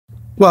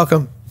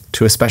Welcome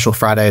to a special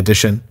Friday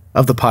edition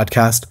of the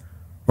podcast.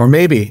 Or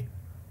maybe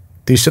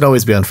these should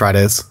always be on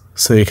Fridays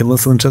so you can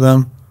listen to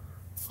them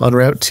en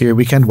route to your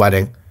weekend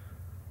wedding.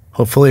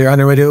 Hopefully you're on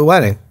your way to a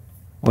wedding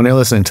when you're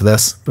listening to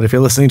this, but if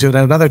you're listening to it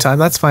at another time,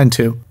 that's fine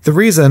too. The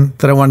reason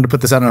that I wanted to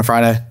put this out on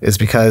Friday is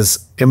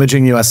because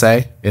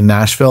ImagingUSA in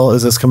Nashville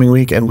is this coming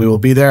week, and we will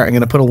be there. I'm going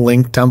to put a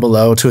link down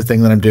below to a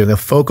thing that I'm doing, a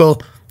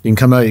focal. You can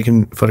come out, you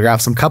can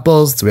photograph some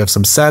couples. We have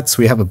some sets.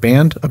 We have a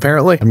band,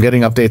 apparently. I'm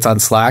getting updates on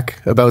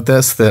Slack about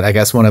this, that I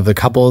guess one of the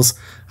couples,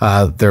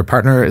 their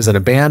partner is in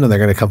a band and they're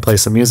going to come play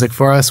some music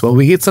for us. Well,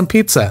 we eat some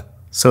pizza.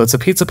 So it's a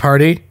pizza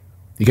party.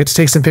 You get to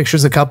take some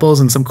pictures of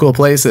couples in some cool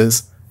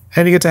places,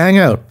 and you get to hang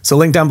out. So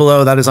link down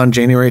below. That is on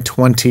January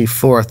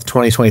 24th,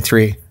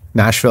 2023,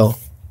 Nashville,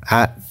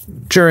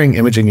 during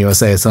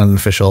ImagingUSA. It's not an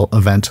official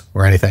event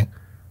or anything.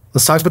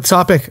 Let's talk about the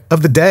topic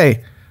of the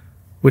day,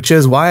 which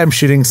is why I'm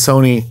shooting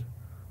Sony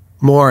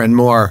more and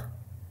more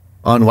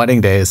on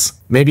wedding days.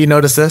 Maybe you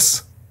noticed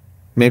this.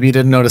 Maybe you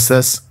didn't notice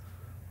this.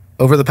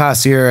 Over the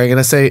past year, I'm going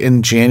to say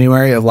in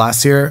January of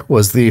last year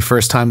was the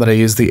first time that I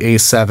used the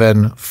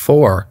A7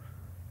 IV.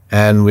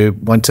 And we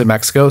went to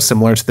Mexico,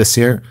 similar to this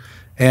year.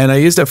 And I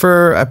used it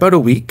for about a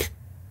week.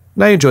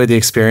 And I enjoyed the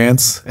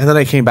experience. And then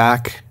I came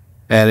back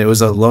and it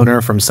was a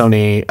loaner from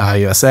Sony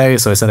USA.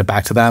 So I sent it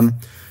back to them.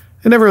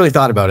 I never really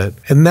thought about it.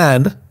 And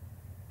then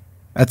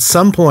at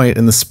some point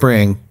in the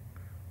spring,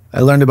 I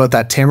learned about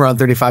that Tamron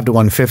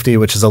 35-150,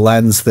 which is a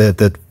lens that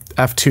the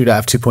f2 to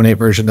f2.8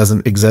 version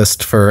doesn't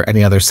exist for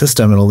any other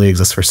system. It only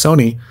exists for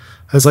Sony.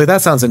 I was like,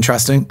 that sounds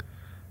interesting.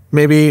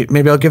 Maybe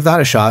I'll give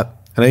that a shot.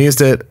 And I used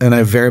it and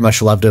I very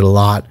much loved it a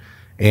lot.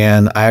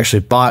 And I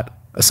actually bought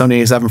a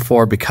Sony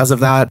A7 IV because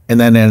of that, and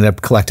then ended up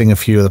collecting a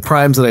few of the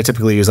primes that I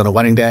typically use on a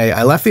wedding day.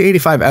 I left the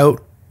 85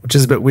 out, which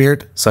is a bit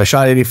weird. So I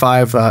shot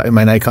 85 in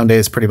my Nikon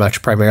days pretty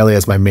much primarily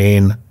as my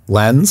main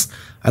lens.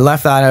 I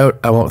left that out.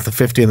 I went with the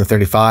 50 and the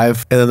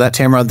 35. And then that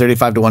Tamron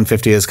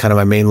 35-150 is kind of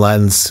my main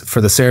lens for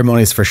the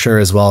ceremonies for sure,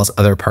 as well as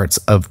other parts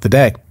of the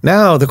day.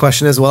 Now the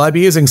question is, will I be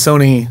using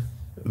Sony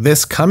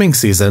this coming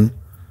season?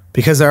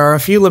 Because there are a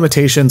few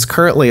limitations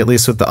currently, at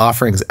least with the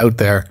offerings out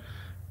there.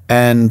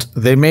 And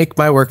they make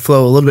my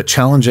workflow a little bit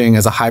challenging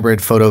as a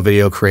hybrid photo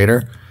video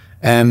creator.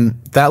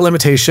 And that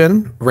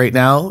limitation right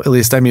now, at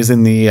least I'm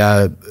using the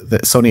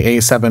Sony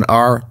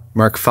A7R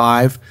Mark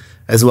V,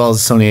 as well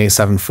as Sony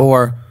A7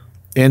 IV.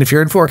 And if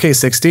you're in 4K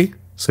 60,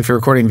 so if you're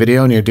recording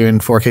video and you're doing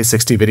 4K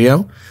 60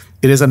 video,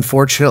 it is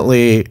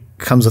unfortunately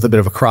comes with a bit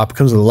of a crop. It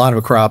comes with a lot of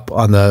a crop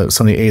on the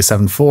Sony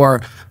A7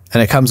 IV,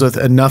 and it comes with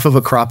enough of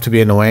a crop to be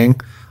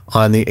annoying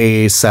on the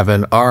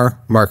A7R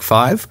Mark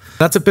V.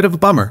 That's a bit of a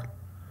bummer.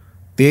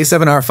 The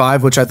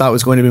A7R5, which I thought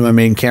was going to be my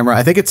main camera,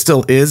 I think it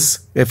still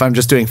is if I'm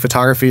just doing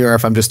photography or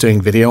if I'm just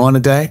doing video on a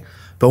day.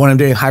 But when I'm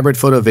doing hybrid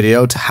photo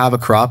video, to have a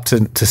crop,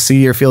 to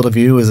see your field of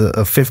view is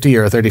a 50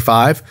 or a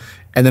 35.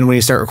 And then when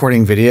you start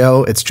recording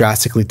video, it's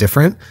drastically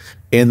different.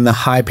 In the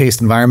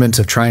high-paced environment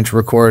of trying to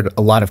record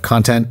a lot of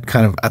content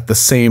kind of at the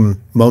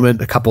same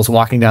moment, a couple's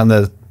walking down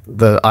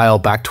the aisle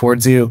back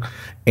towards you,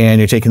 and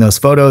you're taking those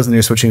photos and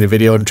you're switching to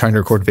video and trying to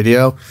record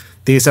video.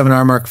 The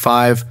A7R Mark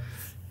V,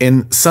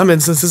 in some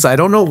instances, I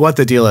don't know what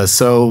the deal is.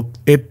 So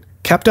it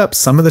kept up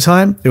some of the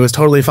time. It was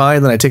totally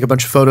fine. Then I take a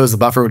bunch of photos, the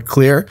buffer would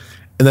clear.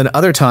 And then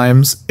other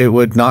times it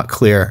would not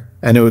clear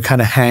and it would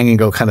kind of hang and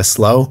go kind of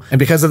slow. And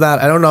because of that,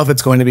 I don't know if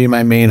it's going to be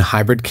my main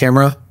hybrid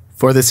camera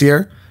for this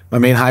year. My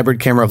main hybrid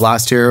camera of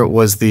last year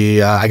was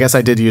the, I guess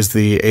I did use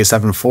the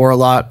A7 IV a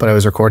lot, but I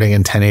was recording in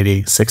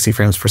 1080, 60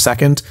 frames per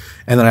second.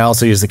 And then I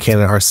also used the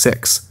Canon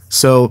R6.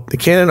 So the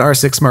Canon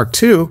R6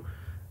 Mark II,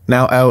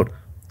 now out,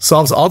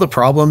 solves all the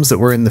problems that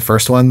were in the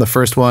first one. The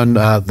first one,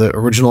 the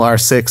original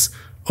R6,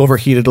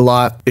 overheated a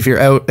lot. If you're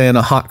out in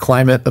a hot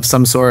climate of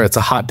some sort, it's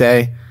a hot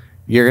day,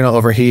 you're going to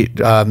overheat.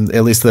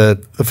 At least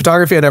the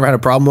photography I never had a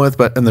problem with,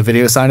 but in the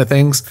video side of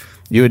things,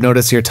 you would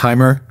notice your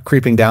timer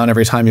creeping down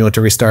every time you went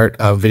to restart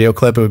a video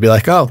clip. It would be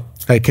like, oh,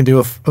 I can do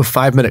a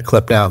 5-minute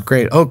clip now.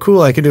 Great. Oh,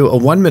 cool. I can do a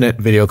 1-minute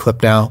video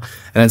clip now.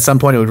 And at some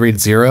point it would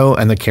read 0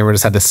 and the camera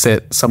just had to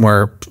sit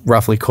somewhere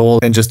roughly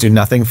cold and just do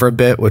nothing for a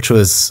bit, which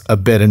was a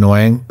bit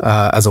annoying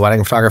as a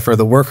wedding photographer.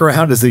 The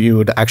workaround is that you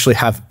would actually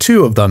have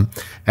 2 of them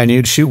and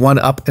you'd shoot one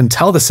up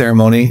until the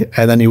ceremony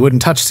and then you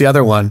wouldn't touch the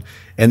other one.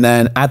 And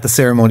then at the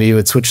ceremony, you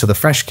would switch to the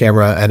fresh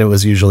camera and it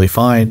was usually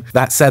fine.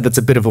 That said, that's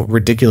a bit of a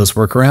ridiculous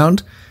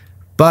workaround.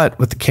 But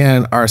with the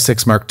Canon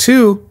R6 Mark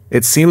II,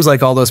 it seems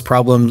like all those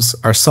problems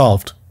are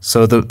solved.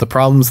 So the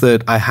problems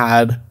that I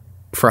had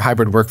for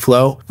hybrid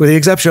workflow, with the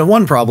exception of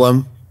one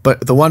problem,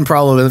 but the one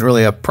problem isn't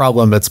really a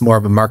problem, it's more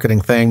of a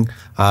marketing thing,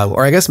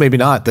 or I guess maybe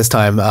not this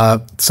time.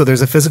 So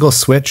there's a physical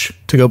switch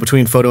to go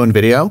between photo and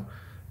video,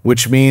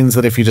 which means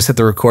that if you just hit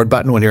the record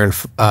button when you're in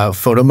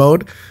photo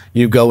mode,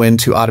 you go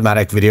into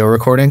automatic video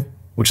recording,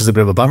 which is a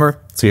bit of a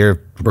bummer. So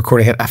you're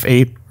recording at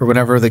f8 or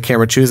whatever the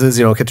camera chooses.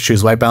 You don't get to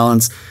choose white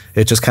balance.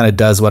 It just kind of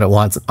does what it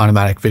wants in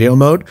automatic video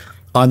mode.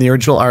 On the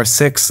original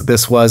R6,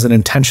 this was an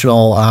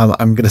intentional,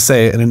 I'm going to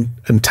say an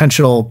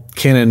intentional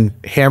Canon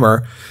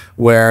hammer,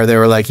 where they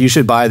were like, you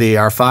should buy the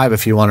R5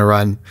 if you want to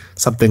run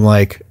something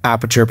like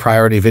aperture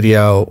priority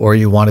video, or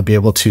you want to be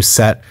able to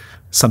set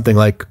something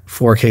like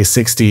 4K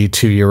 60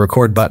 to your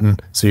record button,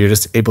 so you're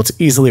just able to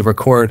easily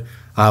record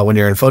when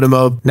you're in photo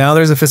mode. Now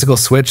there's a physical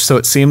switch, so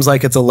it seems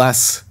like it's a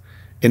less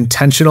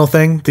intentional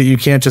thing, that you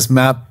can't just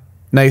map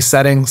nice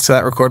settings to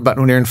that record button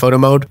when you're in photo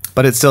mode,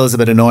 but it still is a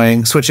bit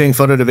annoying. Switching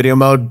photo to video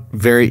mode,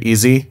 very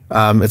easy.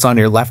 It's on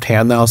your left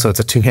hand though, so it's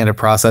a two-handed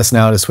process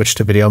now to switch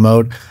to video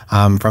mode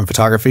from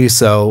photography.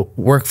 So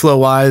workflow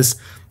wise,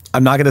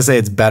 I'm not gonna say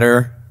it's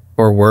better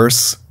or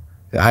worse.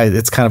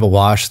 It's kind of a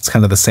wash, it's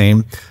kind of the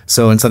same.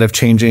 So instead of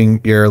changing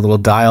your little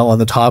dial on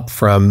the top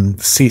from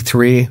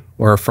C3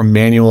 or from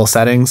manual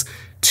settings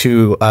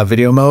to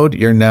video mode,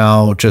 you're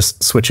now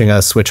just switching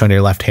a switch on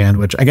your left hand,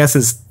 which I guess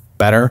is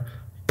better,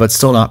 but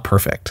still not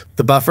perfect.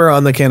 The buffer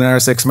on the Canon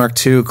R6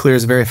 Mark II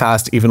clears very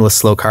fast, even with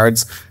slow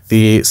cards.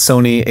 The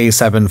Sony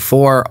a7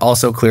 IV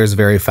also clears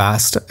very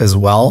fast as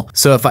well.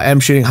 So if I am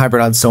shooting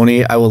hybrid on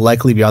Sony, I will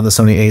likely be on the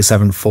Sony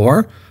a7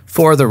 IV.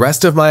 For the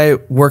rest of my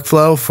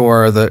workflow,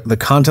 for the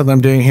content that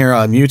I'm doing here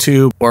on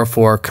YouTube, or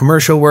for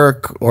commercial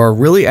work, or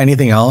really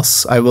anything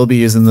else, I will be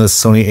using the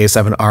Sony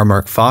a7R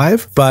Mark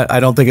V, but I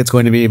don't think it's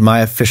going to be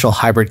my official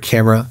hybrid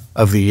camera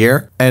of the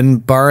year.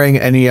 And barring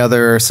any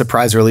other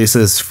surprise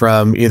releases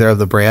from either of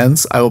the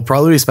brands, I will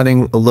probably be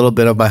spending a little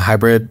bit of my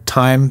hybrid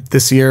time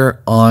this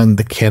year on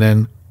the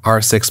Canon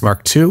R6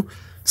 Mark II.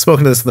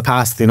 Spoken to this in the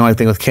past, the annoying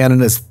thing with Canon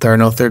is there are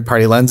no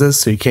third-party lenses,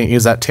 so you can't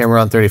use that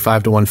Tamron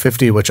 35 to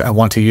 150, which I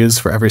want to use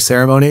for every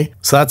ceremony.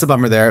 So that's a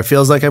bummer there. It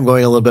feels like I'm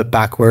going a little bit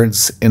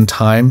backwards in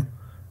time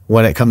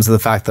when it comes to the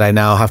fact that I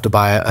now have to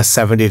buy a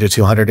 70 to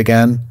 200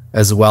 again,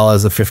 as well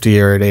as a 50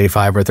 or an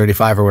 85 or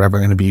 35 or whatever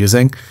I'm going to be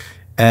using.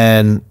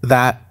 And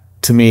that,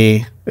 to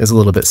me, is a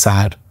little bit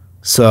sad.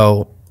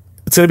 So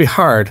it's going to be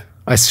hard.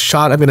 I'm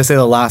going to say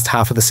the last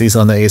half of the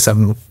season on the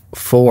a7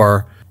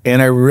 IV, and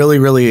I really,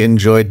 really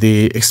enjoyed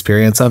the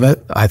experience of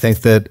it. I think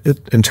that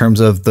in terms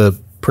of the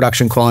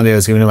production quality I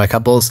was giving to my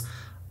couples,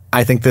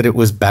 I think that it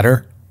was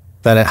better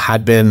than it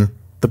had been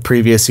the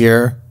previous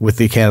year with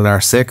the Canon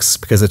R6,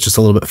 because it's just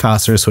a little bit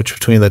faster to switch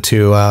between the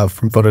two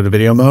from photo to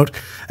video mode,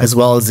 as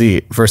well as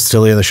the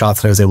versatility of the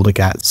shots that I was able to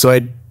get. So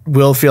I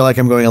will feel like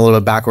I'm going a little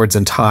bit backwards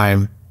in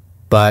time,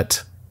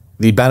 but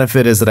the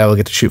benefit is that I will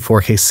get to shoot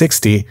 4K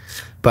 60.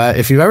 But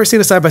if you've ever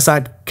seen a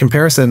side-by-side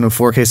comparison of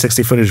 4K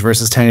 60 footage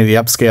versus 1080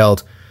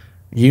 upscaled,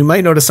 you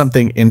might notice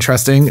something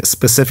interesting,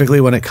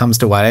 specifically when it comes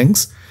to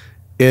weddings,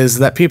 is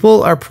that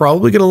people are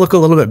probably going to look a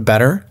little bit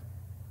better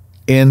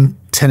in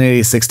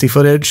 1080 60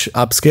 footage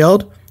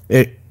upscaled.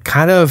 It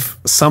kind of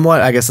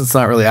somewhat, I guess it's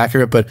not really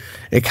accurate, but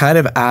it kind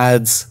of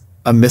adds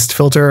a mist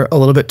filter a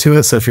little bit to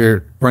it. So if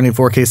you're running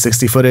 4K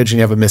 60 footage and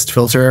you have a mist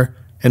filter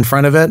in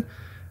front of it,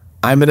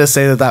 I'm going to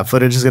say that that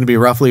footage is going to be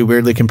roughly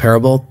weirdly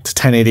comparable to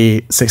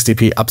 1080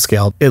 60p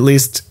upscaled, at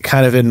least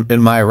kind of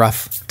in my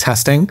rough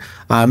testing.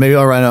 Maybe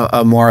I'll run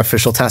a more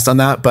official test on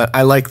that, but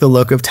I like the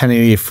look of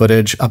 1080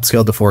 footage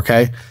upscaled to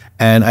 4K.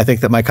 And I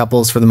think that my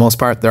couples, for the most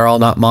part, they're all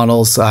not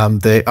models.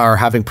 They are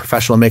having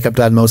professional makeup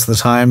done most of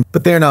the time,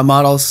 but they're not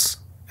models.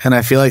 And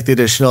I feel like the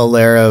additional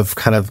layer of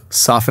kind of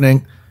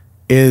softening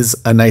is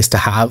a nice to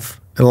have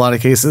in a lot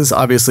of cases.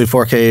 Obviously,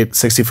 4K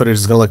 60 footage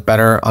is going to look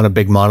better on a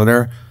big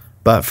monitor,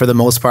 but for the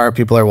most part,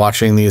 people are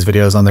watching these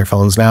videos on their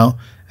phones now.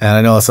 And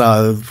I know it's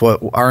not what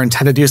our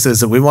intended use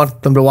is, that we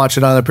want them to watch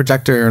it on a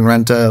projector and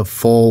rent a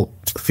full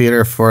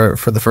theater for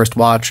the first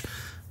watch.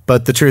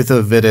 But the truth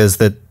of it is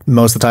that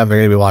most of the time they're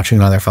going to be watching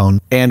it on their phone.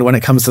 And when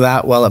it comes to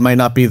that, while it might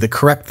not be the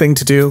correct thing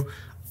to do,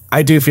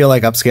 I do feel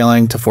like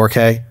upscaling to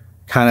 4K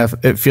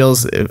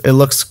it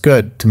looks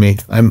good to me.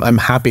 I'm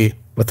happy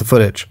with the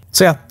footage.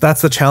 So yeah,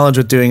 that's the challenge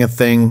with doing a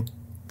thing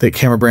that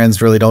camera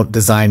brands really don't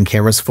design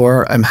cameras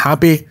for. I'm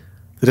happy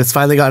that it's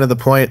finally gotten to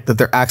the point that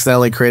they're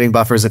accidentally creating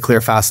buffers that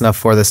clear fast enough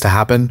for this to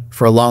happen.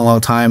 For a long,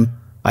 long time,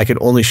 I could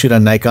only shoot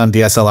on Nikon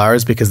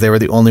DSLRs because they were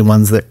the only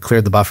ones that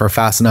cleared the buffer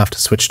fast enough to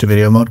switch to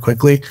video mode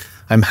quickly.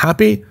 I'm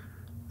happy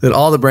that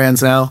all the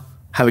brands now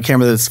have a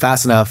camera that's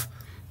fast enough,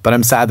 but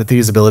I'm sad that the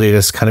usability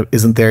just kind of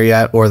isn't there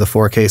yet, or the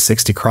 4K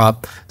 60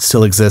 crop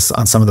still exists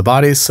on some of the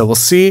bodies. So we'll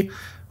see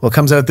what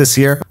comes out this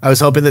year. I was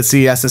hoping that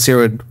CES this year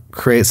would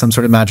create some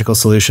sort of magical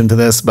solution to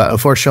this, but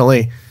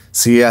unfortunately,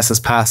 CES has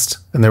passed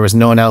and there was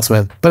no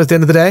announcement. But at the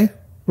end of the day,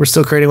 we're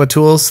still creating with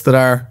tools that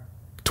are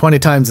 20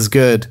 times as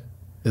good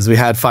as we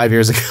had 5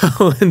 years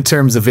ago in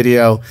terms of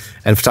video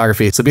and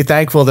photography. So be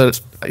thankful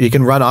that you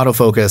can run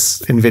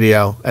autofocus in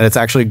video, and it's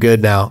actually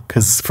good now,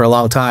 because for a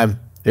long time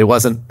it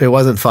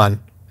wasn't fun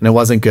and it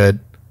wasn't good.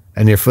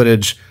 And your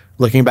footage,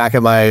 looking back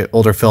at my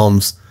older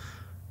films,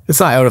 it's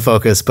not out of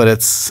focus, but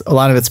a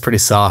lot of it's pretty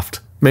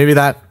soft. Maybe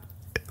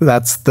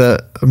that's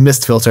the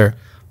mist filter.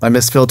 My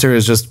mist filter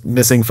is just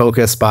missing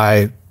focus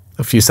by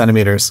a few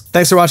centimeters.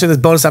 Thanks for watching this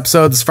bonus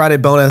episode, this Friday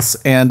bonus.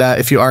 And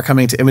if you are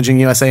coming to Imaging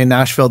USA in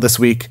Nashville this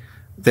week,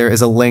 there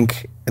is a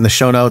link in the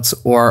show notes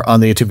or on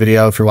the YouTube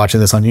video if you're watching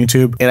this on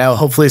YouTube. And I'll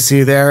hopefully see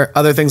you there.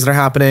 Other things that are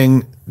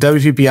happening,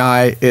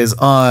 WPPI is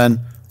on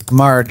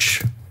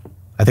March,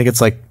 I think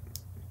it's like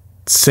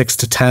 6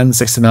 to 10,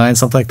 6 to 9,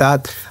 something like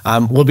that.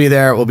 We'll be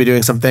there. We'll be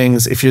doing some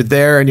things. If you're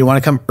there and you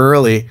want to come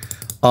early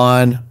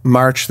on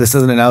March, this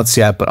isn't announced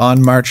yet, but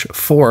on March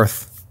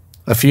 4th,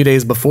 a few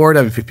days before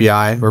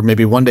WPPI, or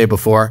maybe one day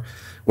before,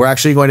 we're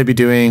actually going to be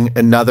doing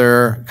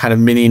another kind of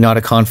mini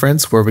Nautic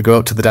conference where we go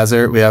out to the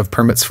desert. We have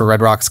permits for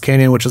Red Rocks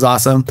Canyon, which is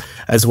awesome,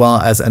 as well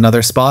as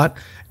another spot.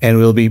 And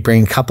we'll be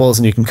bringing couples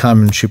and you can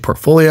come and shoot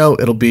portfolio.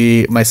 It'll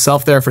be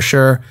myself there for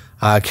sure,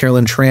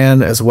 Carolyn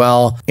Tran as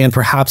well, and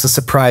perhaps a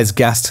surprise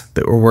guest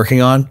that we're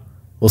working on.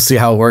 We'll see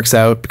how it works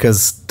out,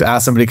 because to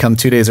ask somebody to come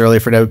 2 days early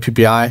for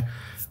WPPI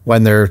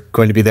when they're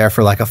going to be there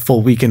for like a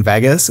full week in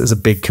Vegas is a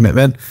big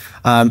commitment.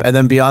 And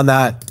then beyond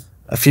that,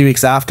 a few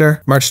weeks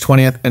after, March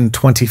 20th and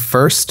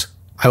 21st,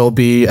 I will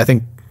be, I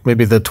think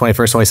maybe the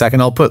 21st, 22nd,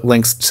 I'll put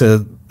links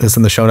to this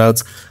in the show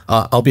notes.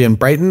 I'll be in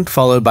Brighton,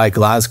 followed by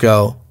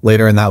Glasgow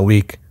later in that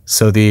week.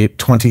 So the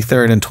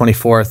 23rd and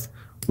 24th,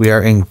 we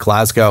are in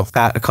Glasgow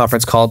at a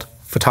conference called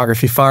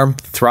Photography Farm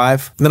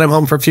Thrive. And then I'm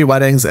home for a few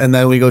weddings, and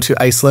then we go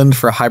to Iceland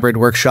for a hybrid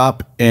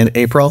workshop in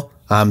April.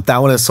 That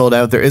one is sold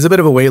out. There is a bit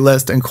of a wait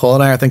list, and Cole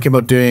and I are thinking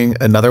about doing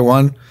another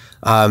one.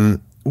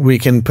 We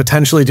can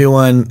potentially do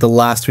one the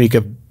last week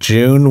of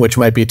June, which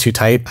might be too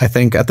tight, I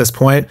think, at this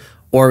point.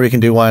 Or we can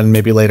do one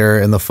maybe later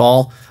in the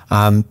fall.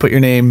 Put your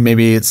name,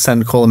 maybe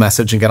send Cole a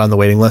message and get on the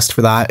waiting list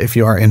for that if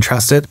you are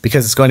interested,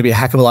 because it's going to be a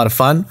heck of a lot of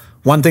fun.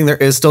 One thing there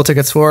is still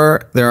tickets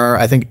for, there are,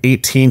 I think,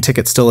 18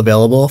 tickets still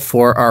available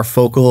for our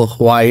Focal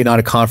Hawaii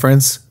Nautic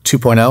Conference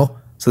 2.0.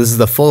 So this is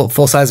the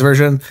full-size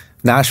version.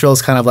 Nashville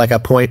is kind of like a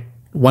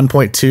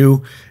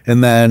 1.2,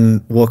 and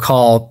then we'll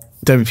call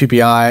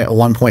WPPI a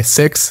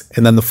 1.6,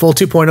 and then the full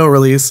 2.0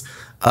 release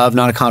of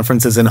Nautic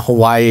Conference is in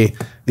Hawaii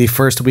the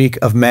first week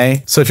of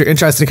May. So if you're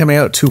interested in coming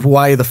out to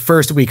Hawaii the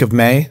first week of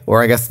May,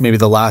 or I guess maybe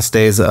the last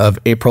days of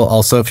April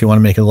also, if you want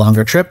to make it a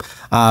longer trip,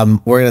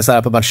 we're going to set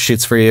up a bunch of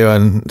shoots for you.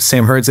 And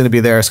Sam Hurd's going to be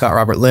there, Scott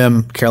Robert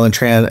Lim, Carolyn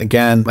Tran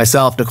again,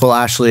 myself, Nicole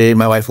Ashley,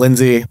 my wife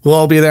Lindsay. We'll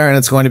all be there, and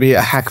it's going to be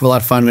a heck of a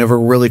lot of fun. We have a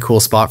really cool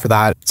spot for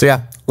that. So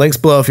yeah, links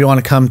below if you want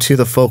to come to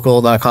the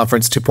Focal Nautic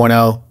Conference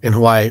 2.0 in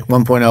Hawaii.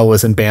 1.0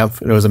 was in Banff,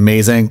 and it was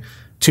amazing.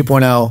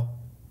 2.0,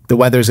 the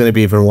weather's going to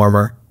be even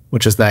warmer,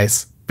 which is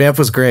nice. Banff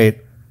was great.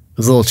 It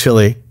was a little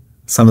chilly,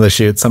 some of the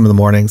shoots, some of the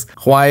mornings.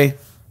 Hawaii,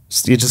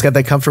 you just get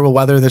that comfortable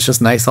weather that's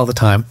just nice all the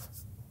time.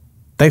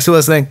 Thanks for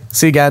listening.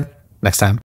 See you again next time.